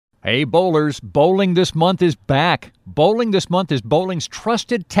Hey bowlers, Bowling This Month is back. Bowling This Month is bowling's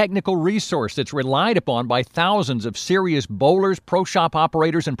trusted technical resource that's relied upon by thousands of serious bowlers, pro shop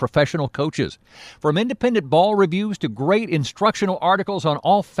operators, and professional coaches. From independent ball reviews to great instructional articles on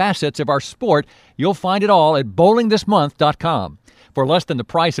all facets of our sport, you'll find it all at bowlingthismonth.com. For less than the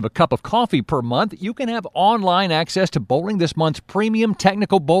price of a cup of coffee per month, you can have online access to Bowling This Month's premium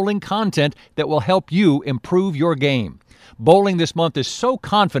technical bowling content that will help you improve your game. Bowling This Month is so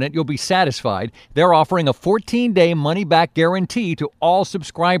confident you'll be satisfied, they're offering a 14-day money-back guarantee to all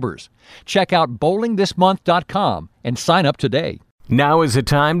subscribers. Check out bowlingthismonth.com and sign up today. Now is the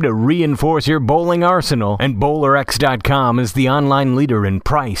time to reinforce your bowling arsenal, and BowlerX.com is the online leader in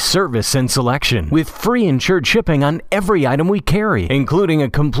price, service, and selection, with free insured shipping on every item we carry, including a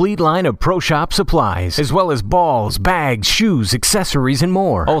complete line of pro shop supplies, as well as balls, bags, shoes, accessories, and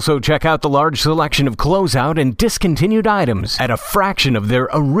more. Also, check out the large selection of closeout and discontinued items at a fraction of their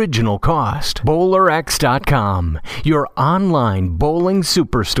original cost. BowlerX.com, your online bowling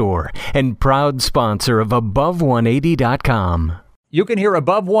superstore and proud sponsor of Above180.com. You can hear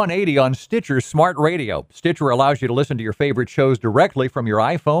Above 180 on Stitcher Smart Radio. Stitcher allows you to listen to your favorite shows directly from your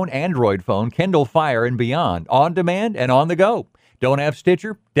iPhone, Android phone, Kindle Fire, and beyond, on demand and on the go. Don't have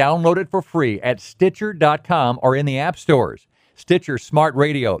Stitcher? Download it for free at Stitcher.com or in the app stores. Stitcher Smart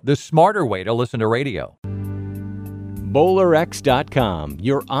Radio, the smarter way to listen to radio. BowlerX.com,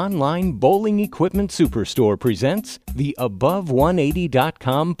 your online bowling equipment superstore, presents the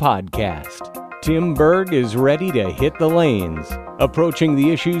Above180.com podcast. Tim Berg is ready to hit the lanes, approaching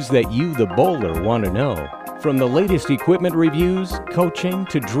the issues that you, the bowler, want to know. From the latest equipment reviews, coaching,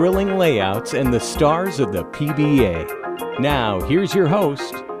 to drilling layouts, and the stars of the PBA. Now, here's your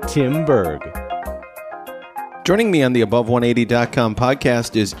host, Tim Berg. Joining me on the Above180.com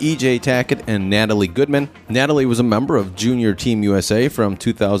podcast is EJ Tackett and Natalie Goodman. Natalie was a member of Junior Team USA from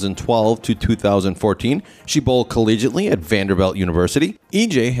 2012 to 2014. She bowled collegiately at Vanderbilt University.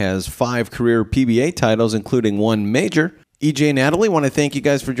 EJ has 5 career PBA titles, including 1 major. EJ and Natalie, want to thank you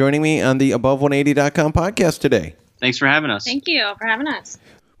guys for joining me on the Above180.com podcast today. Thanks for having us. Thank you for having us.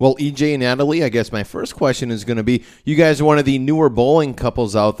 Well, EJ and Natalie, I guess my first question is going to be, you guys are one of the newer bowling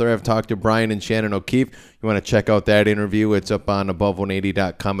couples out there. I've talked to Brian and Shannon O'Keefe. You want to check out that interview, it's up on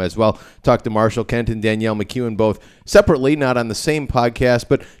Above180.com as well. Talked to Marshall Kent and Danielle McEwen both separately, not on the same podcast,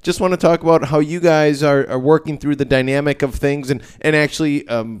 but just want to talk about how you guys are working through the dynamic of things and actually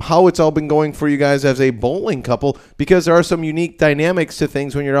how it's all been going for you guys as a bowling couple, because there are some unique dynamics to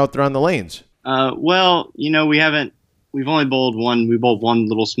things when you're out there on the lanes. Well, you know, we've only bowled one. We bowled one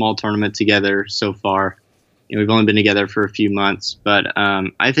little small tournament together so far. You know, we've only been together for a few months, but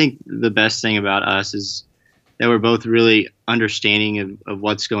I think the best thing about us is that we're both really understanding of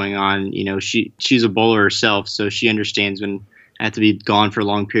what's going on. You know, she's a bowler herself, so she understands when I have to be gone for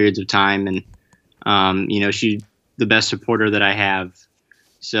long periods of time, and you know, she's the best supporter that I have.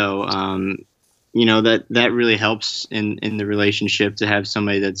 So you know, that really helps in the relationship to have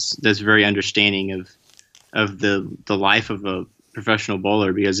somebody that's very understanding of the life of a professional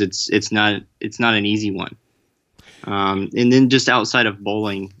bowler, because it's not an easy one. And then just outside of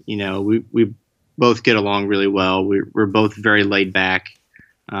bowling, you know, we both get along really well. We're both very laid back.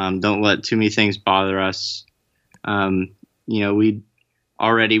 Don't let too many things bother us. You know, we've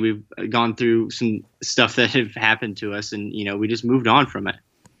gone through some stuff that have happened to us, and you know, we just moved on from it,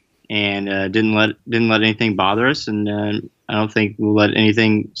 and didn't let anything bother us. And I don't think we'll let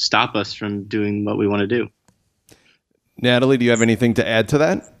anything stop us from doing what we want to do. Natalie, do you have anything to add to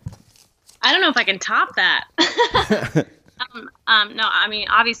that? I don't know if I can top that. No, I mean,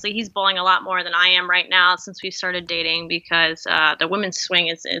 obviously he's bowling a lot more than I am right now since we started dating, because the women's swing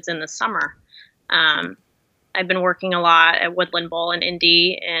is in the summer. I've been working a lot at Woodland Bowl in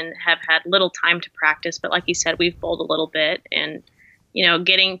Indy and have had little time to practice. But like you said, we've bowled a little bit, and, you know,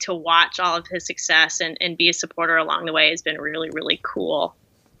 getting to watch all of his success and be a supporter along the way has been really, really cool.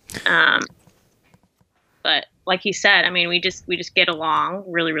 But like he said, I mean, we just get along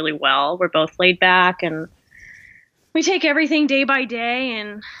really, really well. We're both laid back, and we take everything day by day.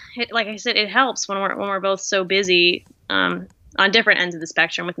 And like I said, it helps when we're both so busy on different ends of the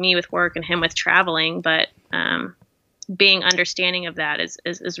spectrum, with me with work and him with traveling. But being understanding of that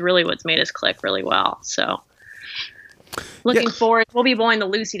is really what's made us click really well. So looking forward, we'll be bowling the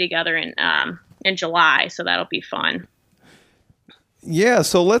Lucy together in July, so that'll be fun. Yeah,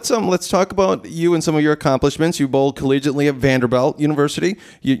 so let's talk about you and some of your accomplishments. You bowled collegiately at Vanderbilt University.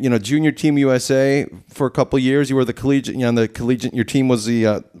 You know, Junior Team USA for a couple of years. You were the collegiate. You know, on the collegiate. Your team was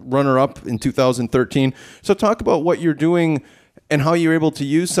the runner-up in 2013. So talk about what you're doing and how you're able to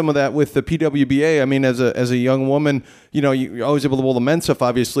use some of that with the PWBA. I mean, as a young woman, you're always able to bowl the men's stuff,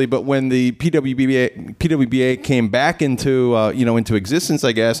 obviously, but when the PWBA came back into into existence,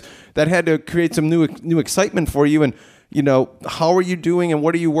 I guess that had to create some new excitement for you. And how are you doing, and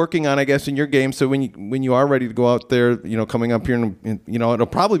what are you working on, I guess, in your game? So when you are ready to go out there, coming up here, and it'll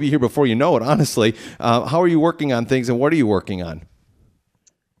probably be here before you know it, honestly. How are you working on things, and what are you working on?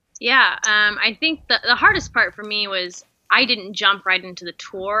 Yeah, I think the hardest part for me was I didn't jump right into the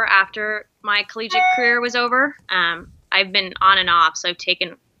tour after my collegiate career was over. I've been on and off, so I've taken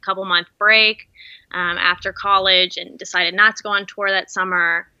a couple-month break after college and decided not to go on tour that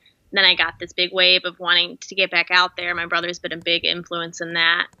summer. Then I got this big wave of wanting to get back out there. My brother's been a big influence in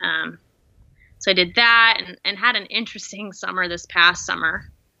that. So I did that and had an interesting summer this past summer.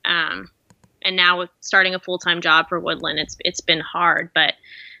 And now with starting a full-time job for Woodland, it's been hard, but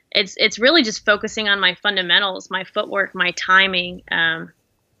it's really just focusing on my fundamentals, my footwork, my timing,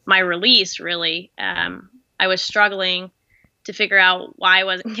 my release, really. I was struggling to figure out why I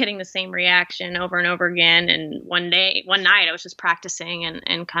wasn't getting the same reaction over and over again. And one night I was just practicing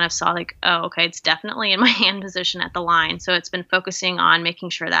and kind of saw like, oh, okay, it's definitely in my hand position at the line. So it's been focusing on making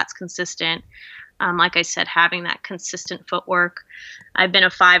sure that's consistent. Like I said, having that consistent footwork. I've been a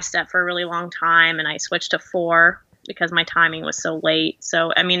 5-step for a really long time, and I switched to 4 because my timing was so late.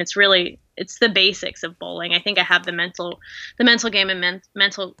 So, I mean, it's the basics of bowling. I think I have the mental game and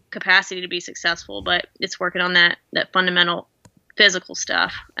mental capacity to be successful, but it's working on that fundamental physical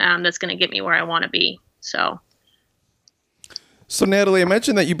stuff that's going to get me where I want to be. So Natalie, I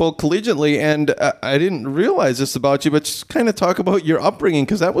mentioned that you bowl collegiately, and I didn't realize this about you, but just kind of talk about your upbringing,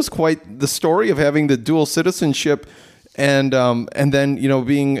 because that was quite the story of having the dual citizenship and then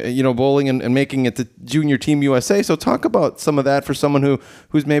being bowling and making it to Junior Team USA. So talk about some of that for someone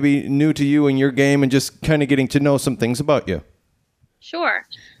who's maybe new to you and your game, and just kind of getting to know some things about you. Sure.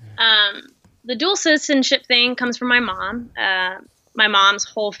 The dual citizenship thing comes from my mom. My mom's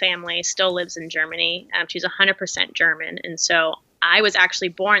whole family still lives in Germany. She's 100% German, and so I was actually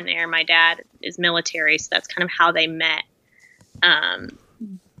born there. My dad is military, so that's kind of how they met.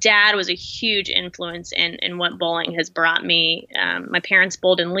 Dad was a huge influence in what bowling has brought me. My parents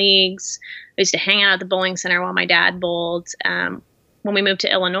bowled in leagues. I used to hang out at the bowling center while my dad bowled. When we moved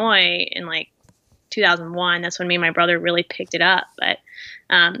to Illinois in 2001, that's when me and my brother really picked it up. But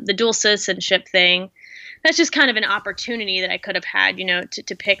the dual citizenship thing, that's just kind of an opportunity that I could have had,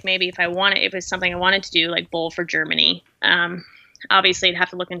 to pick maybe if it was something I wanted to do, like bowl for Germany. Obviously, I'd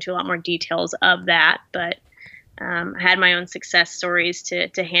have to look into a lot more details of that, but I had my own success stories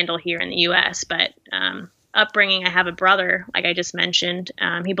to handle here in the U.S. But upbringing, I have a brother, like I just mentioned.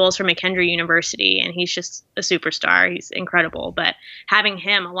 He bowls for McKendree University, and he's just a superstar. He's incredible. But having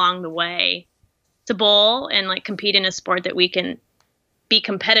him along the way to bowl and compete in a sport that we can be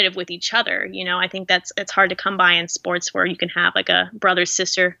competitive with each other, I think it's hard to come by in sports where you can have a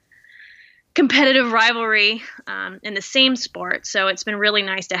brother-sister competitive rivalry in the same sport. So it's been really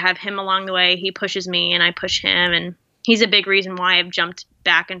nice to have him along the way. He pushes me and I push him, and he's a big reason why I've jumped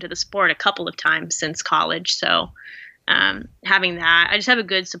back into the sport a couple of times since college. So having that, I just have a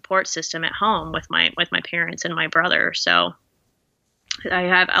good support system at home with my parents and my brother. So I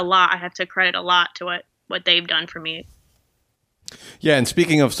have to credit a lot to what they've done for me. Yeah, and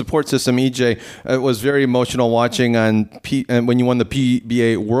speaking of support system, EJ, it was very emotional watching when you won the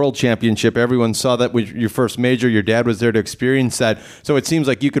PBA World Championship. Everyone saw that was your first major. Your dad was there to experience that. So it seems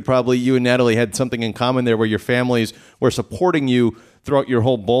like you and Natalie had something in common there, where your families were supporting you throughout your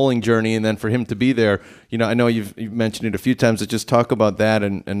whole bowling journey, and then for him to be there, I know you've mentioned it a few times, to just talk about that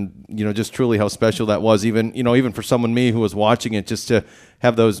and just truly how special that was, even for someone who was watching it, just to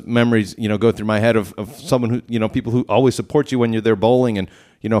have those memories, go through my head of someone who, people who always support you when you're there bowling, and,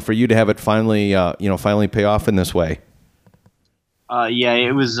 for you to have it finally pay off in this way. Yeah,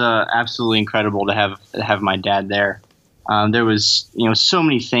 it was absolutely incredible to have my dad there. There was, so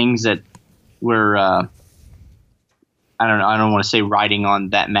many things that were, I don't want to say riding on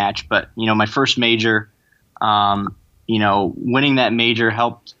that match, but, my first major, winning that major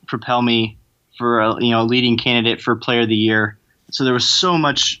helped propel me for a leading candidate for Player of the Year. So there was so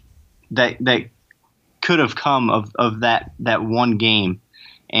much that could have come of that one game.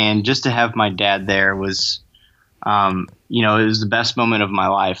 And just to have my dad there was, it was the best moment of my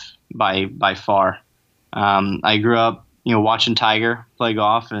life by far. I grew up, watching Tiger play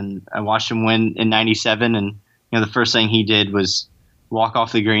golf, and I watched him win in '97, and the first thing he did was walk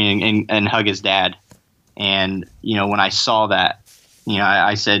off the green and hug his dad. And, when I saw that,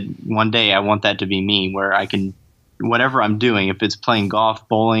 I said, one day I want that to be me, where I can, whatever I'm doing, if it's playing golf,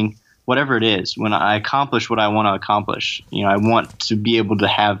 bowling, whatever it is, when I accomplish what I want to accomplish, I want to be able to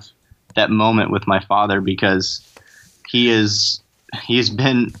have that moment with my father, because he has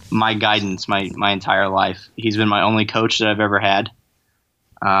been my guidance my entire life. He's been my only coach that I've ever had.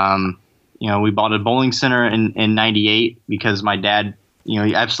 We bought a bowling center in 98 because my dad,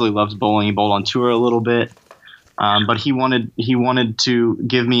 he absolutely loves bowling. He bowled on tour a little bit. But he wanted to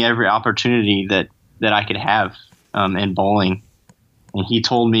give me every opportunity that I could have in bowling. And he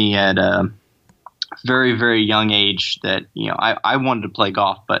told me at a very, very young age that, I wanted to play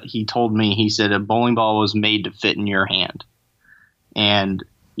golf, but he said a bowling ball was made to fit in your hand. And,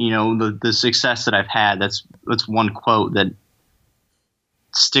 the success that I've had, that's one quote that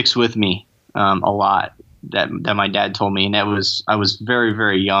sticks with me a lot that my dad told me. And I was very,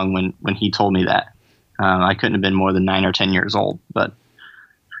 very young when he told me that. I couldn't have been more than 9 or 10 years old, but,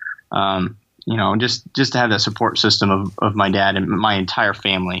 just to have that support system of my dad and my entire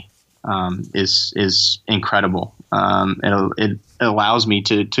family, is incredible. It allows me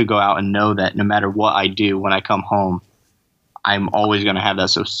to go out and know that no matter what I do when I come home, I'm always going to have that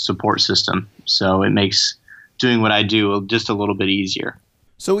support system. So it makes doing what I do just a little bit easier.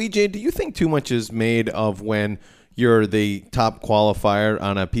 So EJ, do you think too much is made of when you're the top qualifier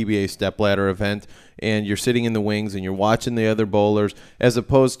on a PBA stepladder event and you're sitting in the wings and you're watching the other bowlers, as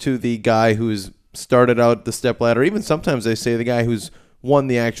opposed to the guy who's started out the stepladder? Even sometimes they say the guy who's won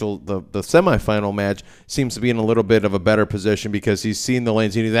the semifinal match seems to be in a little bit of a better position because he's seen the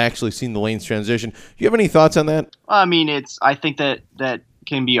lanes and he's actually seen the lanes transition. Do you have any thoughts on that? I think that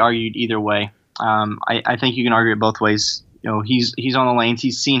can be argued either way. I think you can argue it both ways. He's on the lanes.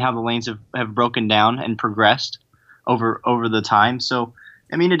 He's seen how the lanes have broken down and progressed over the time. So,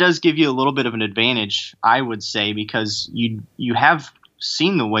 it does give you a little bit of an advantage, I would say, because you have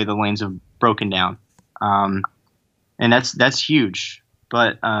seen the way the lanes have broken down. And that's huge.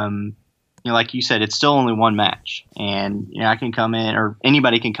 But, like you said, it's still only one match. And, I can come in, or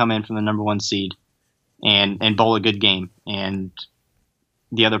anybody can come in from the number 1 seed and bowl a good game. And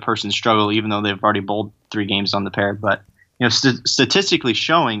the other person struggle, even though they've already bowled 3 games on the pair. But, statistically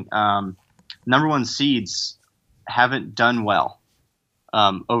showing, number 1 seeds haven't done well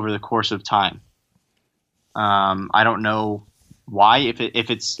over the course of time. I don't know why. If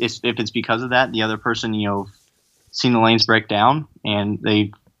it's because of that, the other person, seen the lanes break down and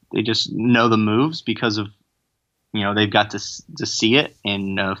they just know the moves because of, they've got to see it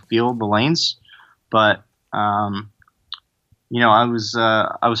and feel the lanes. But I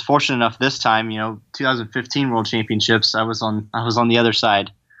was fortunate enough this time. 2015 World Championships, I was on the other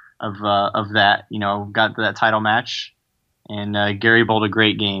side of that. Got to that title match, and Gary bowled a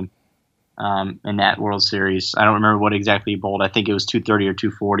great game in that World Series. I don't remember what exactly he bowled. I think it was 230 or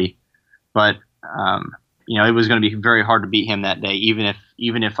 240, but it was going to be very hard to beat him that day.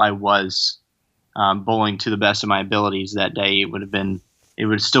 Even if I was bowling to the best of my abilities that day, it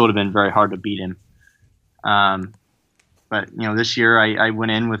would still have been very hard to beat him. But this year I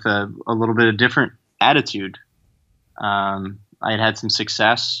went in with a little bit of different attitude. I had some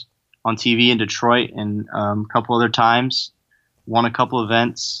success on TV in Detroit and a couple other times, won a couple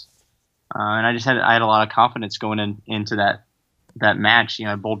events, and I had a lot of confidence going into that match.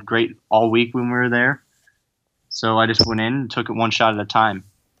 I bowled great all week when we were there, so I just went in and took it one shot at a time,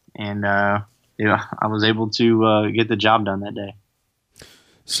 and I was able to get the job done that day.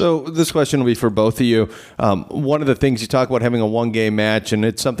 So this question will be for both of you. One of the things you talk about having a one-game match, and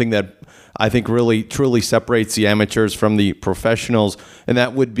it's something that I think really truly separates the amateurs from the professionals, and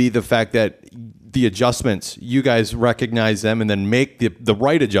that would be the fact that the adjustments, you guys recognize them and then make the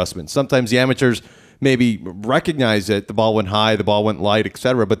right adjustments. Sometimes the amateurs maybe recognize it, the ball went high, the ball went light,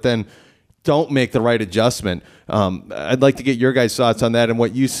 etc., but then don't make the right adjustment. I'd like to get your guys' thoughts on that and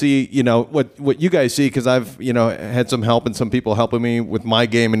what you see, what you guys see, because I've, had some help and some people helping me with my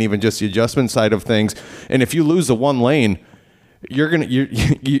game and even just the adjustment side of things. And if you lose the one lane,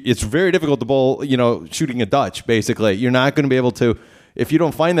 it's very difficult to bowl, shooting a Dutch, basically. You're not going to be able to, if you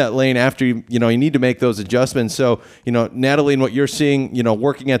don't find that lane after, you need to make those adjustments. So, Natalie, and what you're seeing,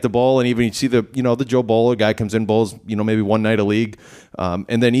 working at the bowl, and even you see the Joe Bowler guy comes in, bowls, maybe one night a league.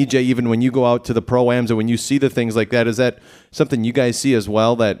 And then EJ, even when you go out to the pro-ams and when you see the things like that, is that something you guys see as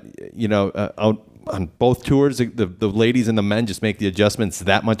well, that, out on both tours, the ladies and the men just make the adjustments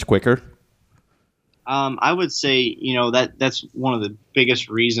that much quicker? I would say, that's one of the biggest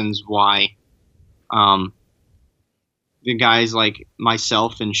reasons why the guys like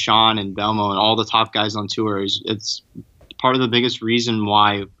myself and Sean and Belmo and all the top guys on tour, it's part of the biggest reason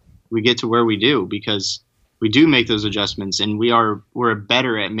why we get to where we do, because we do make those adjustments, and we're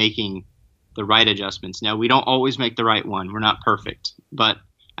better at making the right adjustments. Now, we don't always make the right one. We're not perfect, but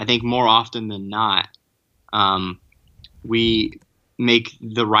I think more often than not, we make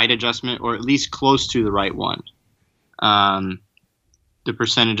the right adjustment, or at least close to the right one, the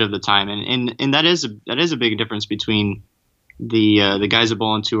percentage of the time, and that is a big difference between the guys that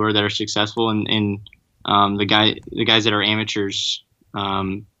bowl on tour that are successful and the guys that are amateurs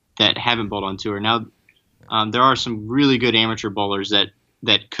that haven't bowled on tour. Now, there are some really good amateur bowlers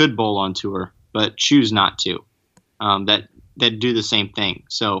that could bowl on tour but choose not to. That do the same thing.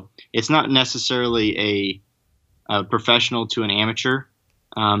 So it's not necessarily a professional to an amateur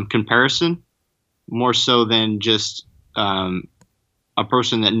comparison, more so than just a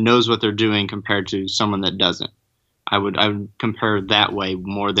person that knows what they're doing compared to someone that doesn't. I would compare that way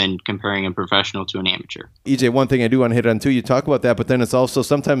more than comparing a professional to an amateur. EJ, one thing I do want to hit on too, you talk about that, but then it's also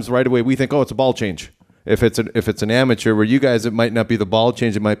sometimes right away we think, oh, it's a ball change. If it's an amateur, where you guys, it might not be the ball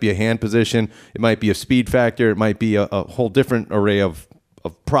change, it might be a hand position, it might be a speed factor, it might be a whole different array of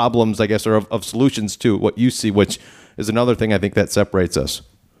problems, I guess, or of solutions to what you see, which is another thing I think that separates us.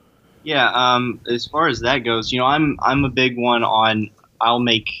 Yeah, as far as that goes, I'm a big one on I'll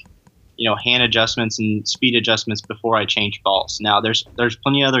make hand adjustments and speed adjustments before I change balls. Now there's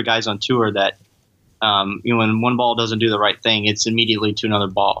plenty of other guys on tour that when one ball doesn't do the right thing, it's immediately to another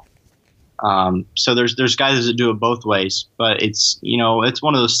ball. So there's guys that do it both ways, but it's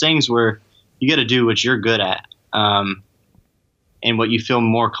one of those things where you got to do what you're good at, and what you feel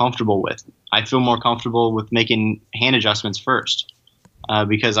more comfortable with. I feel more comfortable with making hand adjustments first,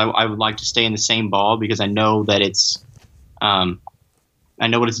 because I would like to stay in the same ball, because I know that I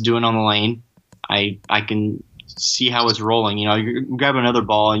know what it's doing on the lane. I can see how it's rolling. You grab another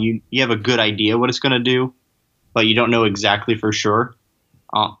ball and you have a good idea what it's going to do, but you don't know exactly for sure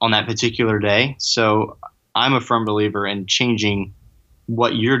on that particular day. So I'm a firm believer in changing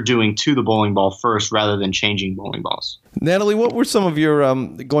what you're doing to the bowling ball first rather than changing bowling balls. Natalie, what were some of your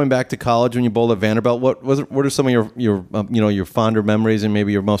going back to college when you bowled at Vanderbilt? What are some of your fonder memories, and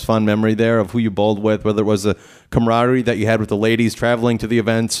maybe your most fond memory there of who you bowled with? Whether it was the camaraderie that you had with the ladies traveling to the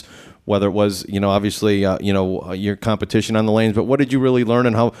events, whether it was obviously your competition on the lanes, but what did you really learn,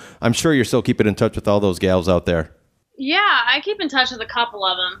 and how? I'm sure you're still keeping in touch with all those gals out there. Yeah, I keep in touch with a couple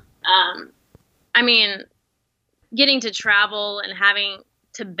of them. I mean, getting to travel and having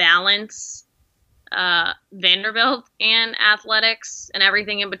to balance Vanderbilt and athletics and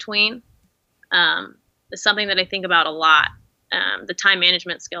everything in between is something that I think about a lot. The time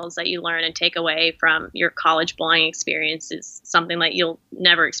management skills that you learn and take away from your college bowling experience is something that you'll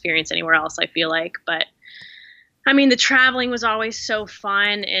never experience anywhere else, I feel like. But I mean, the traveling was always so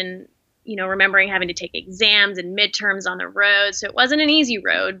fun, and remembering having to take exams and midterms on the road. So it wasn't an easy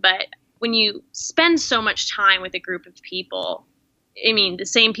road, but when you spend so much time with a group of people, I mean, the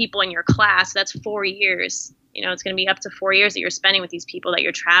same people in your class, that's 4 years. It's going to be up to 4 years that you're spending with these people that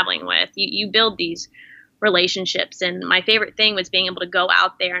you're traveling with. You build these relationships. And my favorite thing was being able to go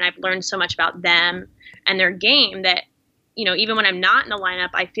out there, and I've learned so much about them and their game that, even when I'm not in the lineup,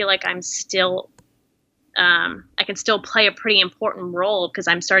 I feel like I'm still, I can still play a pretty important role, because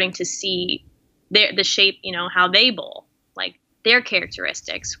I'm starting to see the shape, how they bowl, like their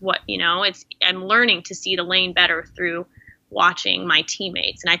characteristics, I'm learning to see the lane better through watching my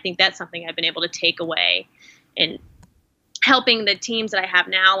teammates. And I think that's something I've been able to take away in helping the teams that I have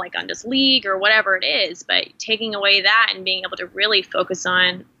now, like on this league or whatever it is, but taking away that and being able to really focus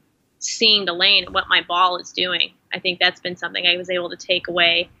on seeing the lane and what my ball is doing. I think that's been something I was able to take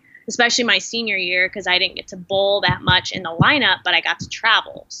away, especially my senior year, because I didn't get to bowl that much in the lineup, but I got to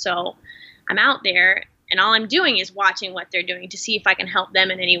travel. So I'm out there, and all I'm doing is watching what they're doing to see if I can help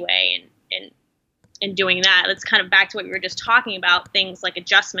them in any way. And doing that, that's kind of back to what we were just talking about, things like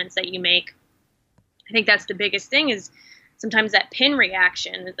adjustments that you make. I think that's the biggest thing, is sometimes that pin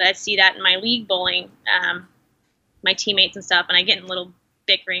reaction. I see that in my league bowling, my teammates and stuff, and I get in little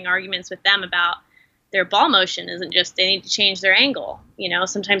bickering arguments with them about their ball motion isn't just they need to change their angle.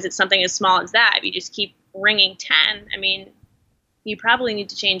 Sometimes it's something as small as that. If you just keep ringing 10, I mean, you probably need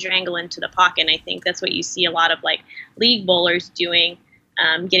to change your angle into the pocket. And I think that's what you see a lot of like league bowlers doing,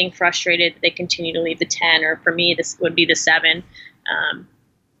 getting frustrated that they continue to leave the 10, or for me, this would be the 7.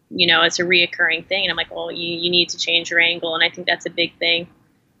 It's a reoccurring thing. And I'm like, well, you need to change your angle. And I think that's a big thing.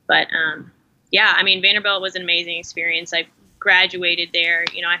 But yeah, I mean, Vanderbilt was an amazing experience. I graduated there.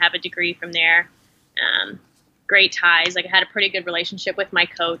 I have a degree from there. Great ties. Like, I had a pretty good relationship with my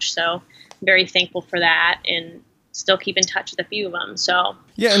coach. So I'm very thankful for that. And still keep in touch with a few of them. So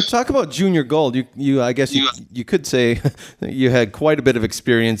yeah, and talk about junior gold. You I guess you could say you had quite a bit of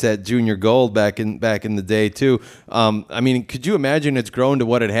experience at junior gold back in the day too. I mean, could you imagine it's grown to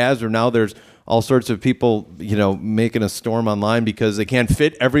what it has, or now there's all sorts of people, making a storm online because they can't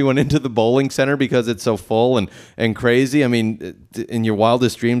fit everyone into the bowling center because it's so full and crazy. I mean, in your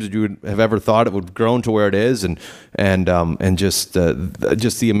wildest dreams, would you have ever thought it would have grown to where it is, and just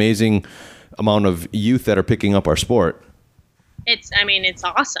the amazing amount of youth that are picking up our sport? It's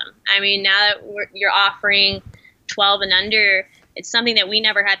awesome. I mean, now that you're offering 12 and under, it's something that we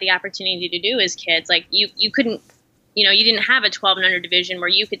never had the opportunity to do as kids. Like you couldn't, you didn't have a 12 and under division where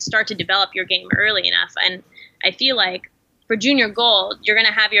you could start to develop your game early enough. And I feel like for junior gold, you're going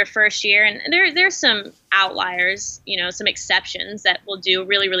to have your first year, and there's some outliers, some exceptions that will do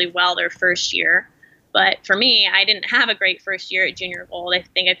really, really well their first year. But for me, I didn't have a great first year at junior gold. I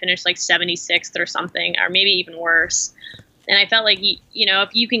think I finished like 76th or something, or maybe even worse. And I felt like, if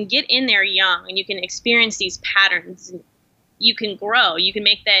you can get in there young and you can experience these patterns, you can grow. You can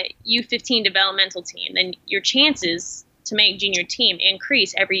make that U15 developmental team. Then your chances to make junior team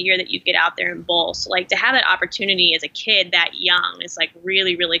increase every year that you get out there and bowl. So like to have that opportunity as a kid that young is like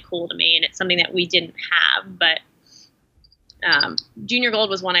really, really cool to me. And it's something that we didn't have. But junior gold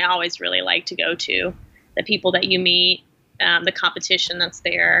was one I always really liked to go to. The people that you meet, the competition that's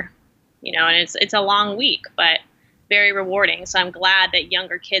there, and it's a long week, but very rewarding. So I'm glad that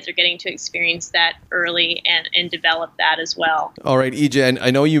younger kids are getting to experience that early and develop that as well. All right, EJ, and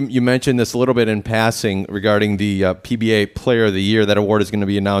I know you mentioned this a little bit in passing regarding the PBA Player of the Year. That award is going to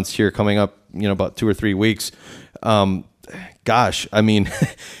be announced here coming up, about 2 or 3 weeks. Gosh, I mean,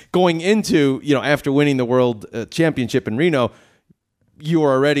 going into, after winning the World Championship in Reno, you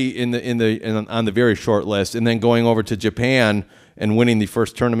were already on the very short list, and then going over to Japan and winning the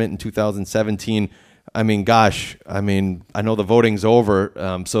first tournament in 2017. I mean, gosh, I know the voting's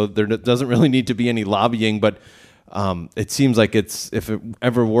over, so there doesn't really need to be any lobbying, but it seems like if it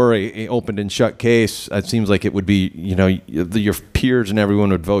ever were a opened and shut case, it seems like it would be, your peers and everyone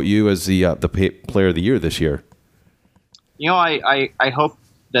would vote you as the Player of the Year this year. I hope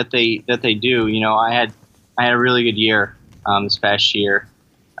that they do. I had a really good year this past year.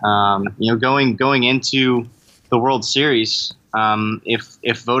 Going into the World Series.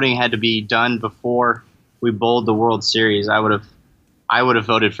 If voting had to be done before we bowled the World Series, I would have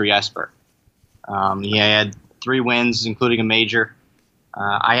voted for Jesper. He had 3 wins, including a major.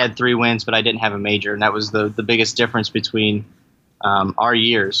 I had 3 wins, but I didn't have a major, and that was the biggest difference between our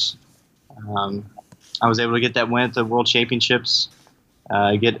years. I was able to get that win at the World Championships,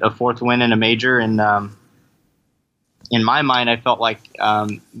 get a 4th win in a major, and in my mind, I felt like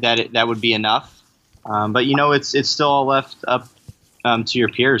that would be enough. But it's still all left up to your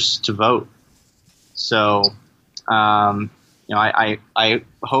peers to vote. So, I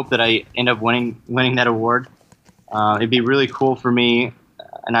hope that I end up winning that award. It'd be really cool for me,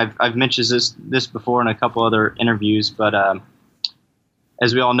 and I've mentioned this before in a couple other interviews. But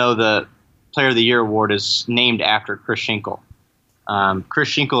as we all know, the Player of the Year award is named after Chris Schinkel. Chris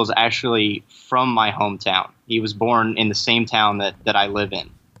Schinkel is actually from my hometown. He was born in the same town that I live in.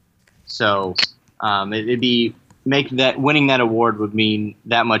 So. Winning that award would mean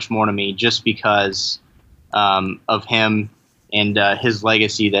that much more to me just because of him and his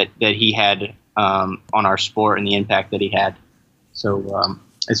legacy that he had on our sport and the impact that he had. So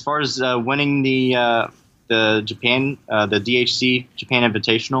as far as winning the Japan, the DHC Japan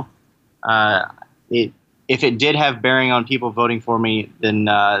Invitational, if it did have bearing on people voting for me, then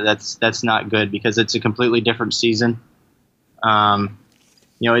that's not good because it's a completely different season.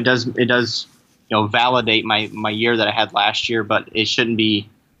 It does. Validate my year that I had last year, but it shouldn't be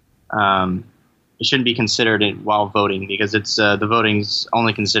considered while voting because it's the voting's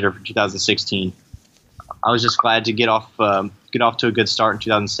only considered for 2016. I was just glad to get off to a good start in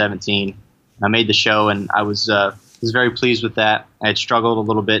 2017. I made the show, and I was very pleased with that. I had struggled a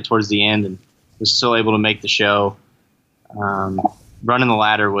little bit towards the end, and was still able to make the show. Running the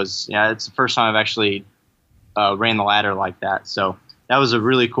ladder it's the first time I've actually ran the ladder like that. So that was a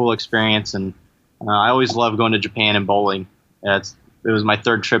really cool experience, and I always love going to Japan and bowling. It was my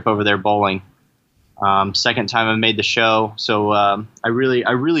 3rd trip over there bowling. 2nd time I made the show, so I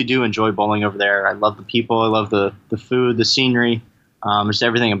really do enjoy bowling over there. I love the people, I love the food, the scenery, just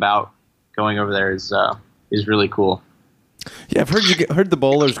everything about going over there is really cool. Yeah, I've heard the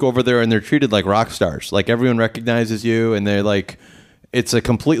bowlers go over there and they're treated like rock stars. Like everyone recognizes you, and they're like. It's a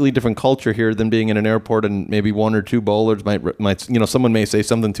completely different culture here than being in an airport, and maybe 1 or 2 bowlers might someone may say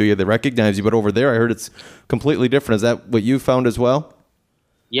something to you, they recognize you, but over there I heard it's completely different. Is that what you found as well?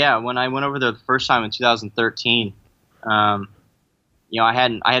 Yeah, when I went over there the first time in 2013, I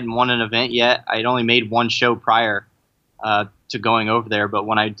hadn't won an event yet. I had only made one show prior to going over there, but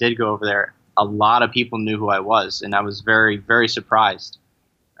when I did go over there, a lot of people knew who I was, and I was very, very surprised.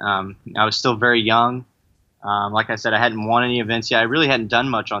 I was still very young. Like I said, I hadn't won any events yet. I really hadn't done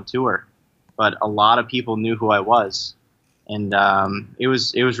much on tour, but a lot of people knew who I was, and it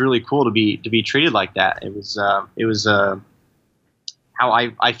was really cool to be treated like that. It was how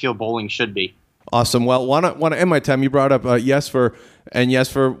I feel bowling should be. Awesome. Well, want to end my time. You brought up Jesper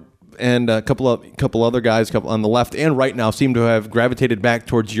and a couple other guys, on the left and right now, seem to have gravitated back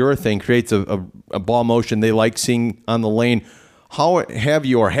towards your thing. Creates a ball motion they like seeing on the lane. How have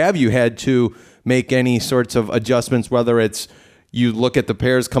you had to make any sorts of adjustments? Whether it's you look at the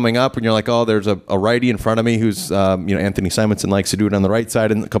pairs coming up and you're like, oh, there's a righty in front of me who's, Anthony Simonson likes to do it on the right side,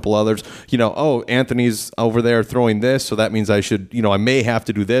 and a couple others, oh, Anthony's over there throwing this, so that means I should, I may have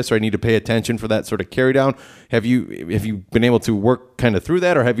to do this, or I need to pay attention for that sort of carry down. Have you been able to work kind of through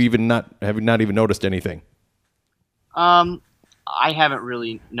that, or have you not even noticed anything? I haven't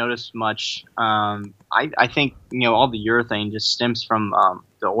really noticed much. I think, all the urethane just stems from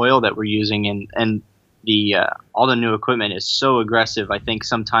the oil that we're using, and the all the new equipment is so aggressive. I think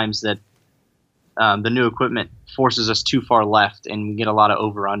sometimes that the new equipment forces us too far left, and we get a lot of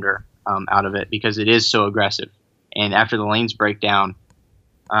over-under out of it because it is so aggressive. And after the lanes break down,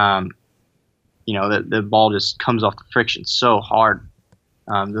 the ball just comes off the friction so hard.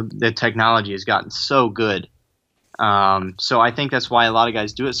 The technology has gotten so good. So I think that's why a lot of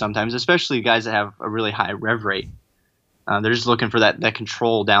guys do it sometimes, especially guys that have a really high rev rate. They're just looking for that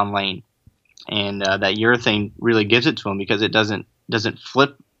control down lane. And that urethane really gives it to them because it doesn't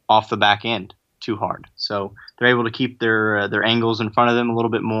flip off the back end too hard. So they're able to keep their angles in front of them a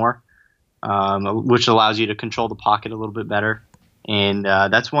little bit more, which allows you to control the pocket a little bit better. And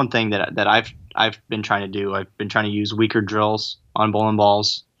that's one thing that I've been trying to do. I've been trying to use weaker drills on bowling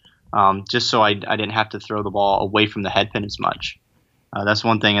balls, just so I didn't have to throw the ball away from the head pin as much. That's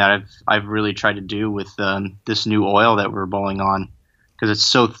one thing that I've really tried to do with this new oil that we're bowling on. Because it's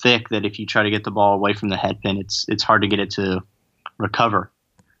so thick that if you try to get the ball away from the head pin, it's hard to get it to recover.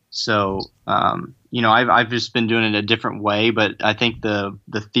 So, I've just been doing it a different way, but I think the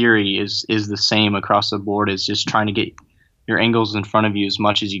theory is the same across the board. Is just trying to get your angles in front of you as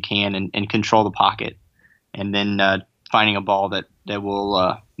much as you can and control the pocket, and then finding a ball that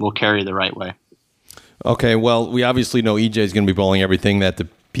will carry the right way. Okay, well, we obviously know EJ is going to be bowling everything that the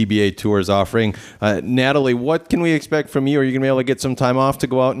PBA Tour is offering. Natalie, what can we expect from you? Are you going to be able to get some time off to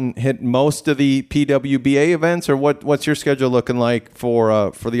go out and hit most of the PWBA events, or what's your schedule looking like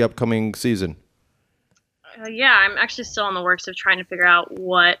for the upcoming season? Yeah, I'm actually still in the works of trying to figure out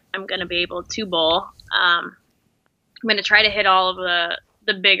what I'm going to be able to bowl. I'm going to try to hit all of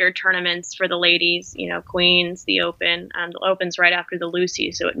the bigger tournaments for the ladies, Queens, the Open. The Open's right after the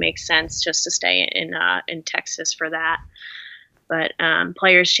Lucy, so it makes sense just to stay in Texas for that. But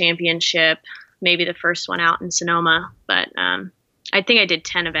Players Championship, maybe the first one out in Sonoma. But I think I did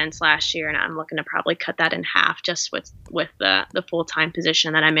 10 events last year, and I'm looking to probably cut that in half just with the full-time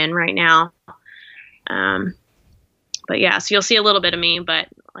position that I'm in right now. But yeah, so you'll see a little bit of me. But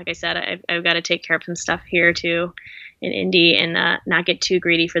like I said, I've got to take care of some stuff here too in Indy and not get too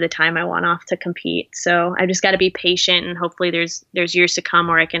greedy for the time I want off to compete. So I've just got to be patient, and hopefully there's years to come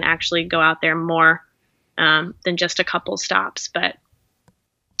where I can actually go out there more than just a couple stops, but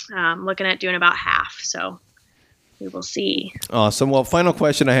looking at doing about half. So we will see. Awesome. Well, final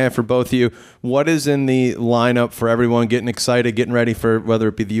question I have for both of you. What is in the lineup for everyone getting excited, getting ready for whether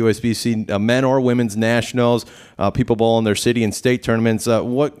it be the USBC men or women's nationals, people bowl in their city and state tournaments?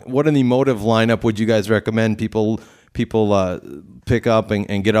 What in the motive lineup would you guys recommend people pick up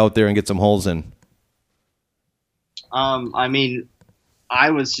and get out there and get some holes in? I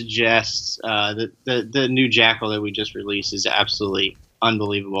would suggest that the new Jackal that we just released is absolutely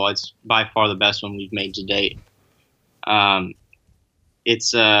unbelievable. It's by far the best one we've made to date.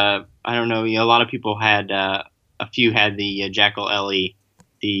 It's I don't know. A lot of people had a few had the Jackal LE,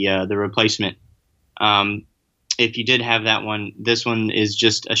 the replacement. If you did have that one, this one is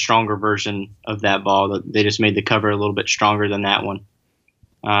just a stronger version of that ball. They just made the cover a little bit stronger than that one.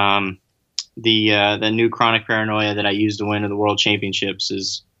 The new Chronic Paranoia that I used to win in the World Championships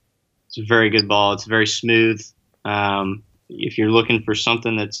it's a very good ball. It's very smooth. If you're looking for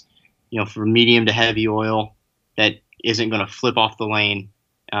something that's, for medium to heavy oil that isn't going to flip off the lane,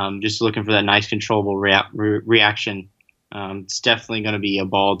 just looking for that nice controllable reaction, it's definitely going to be a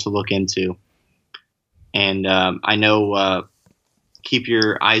ball to look into. And I know keep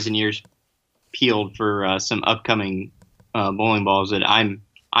your eyes and ears peeled for some upcoming bowling balls that I'm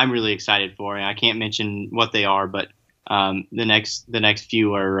really excited for. And I can't mention what they are, but the next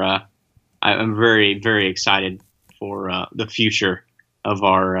few are. I'm very, very excited for the future of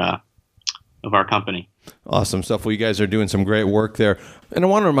our company. Awesome stuff. Well, you guys are doing some great work there. And I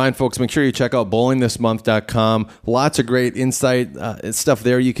want to remind folks, make sure you check out bowlingthismonth.com. Lots of great insight stuff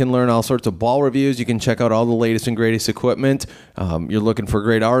there. You can learn all sorts of ball reviews. You can check out all the latest and greatest equipment. You're looking for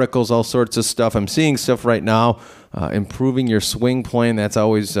great articles, all sorts of stuff. I'm seeing stuff right now, improving your swing plane. That's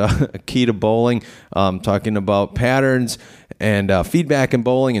always a key to bowling. Talking about patterns and feedback in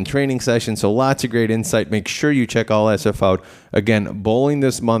bowling and training sessions. So lots of great insight. Make sure you check all that stuff out. Again,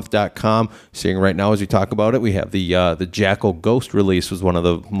 bowlingthismonth.com. Seeing right now as we talk about it, we have the Jackal Ghost release was one of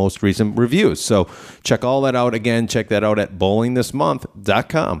the most recent reviews. So check all that out. Again, check that out at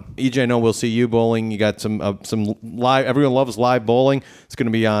bowlingthismonth.com. EJ, I know we'll see you bowling. You got some live. Everyone loves live bowling. It's going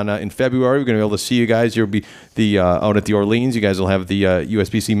to be on in February. We're going to be able to see you guys. You'll be out at the Orleans. You guys will have the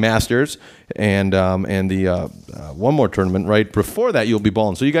USBC Masters and the one more tournament right before that. You'll be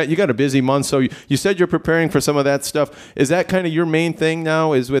bowling. So you got a busy month. So you said you're preparing for some of that stuff. Is that kind of your main thing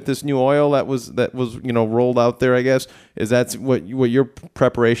now? Is with this new oil that was rolled out there? I guess is that what your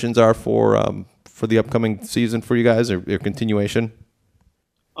preparations are for the upcoming season for you guys or continuation?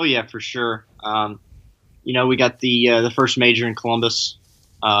 Oh yeah, for sure. We got the first major in Columbus,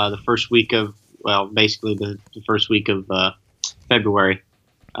 the first week of the first week of February,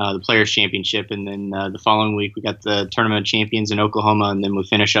 the Players Championship, and then the following week we got the Tournament of Champions in Oklahoma, and then we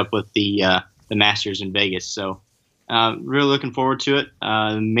finish up with the Masters in Vegas. So really looking forward to it.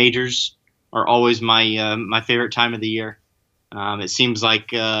 Majors are always my favorite time of the year. It seems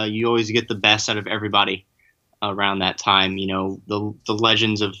like you always get the best out of everybody around that time. The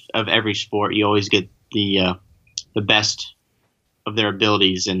legends of every sport. You always get the best of their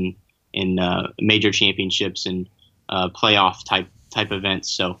abilities in major championships and playoff type events.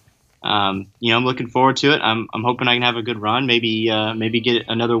 So I'm looking forward to it. I'm hoping I can have a good run. Maybe get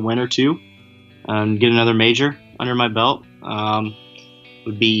another win or two, and get another major under my belt.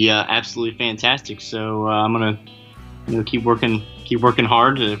 Would be absolutely fantastic. So I'm gonna keep working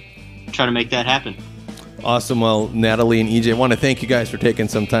hard to try to make that happen. Awesome. Well, Natalie and EJ, I want to thank you guys for taking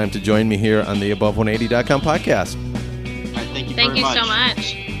some time to join me here on the Above180.com podcast. All right, thank you so much.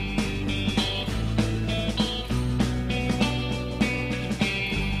 much.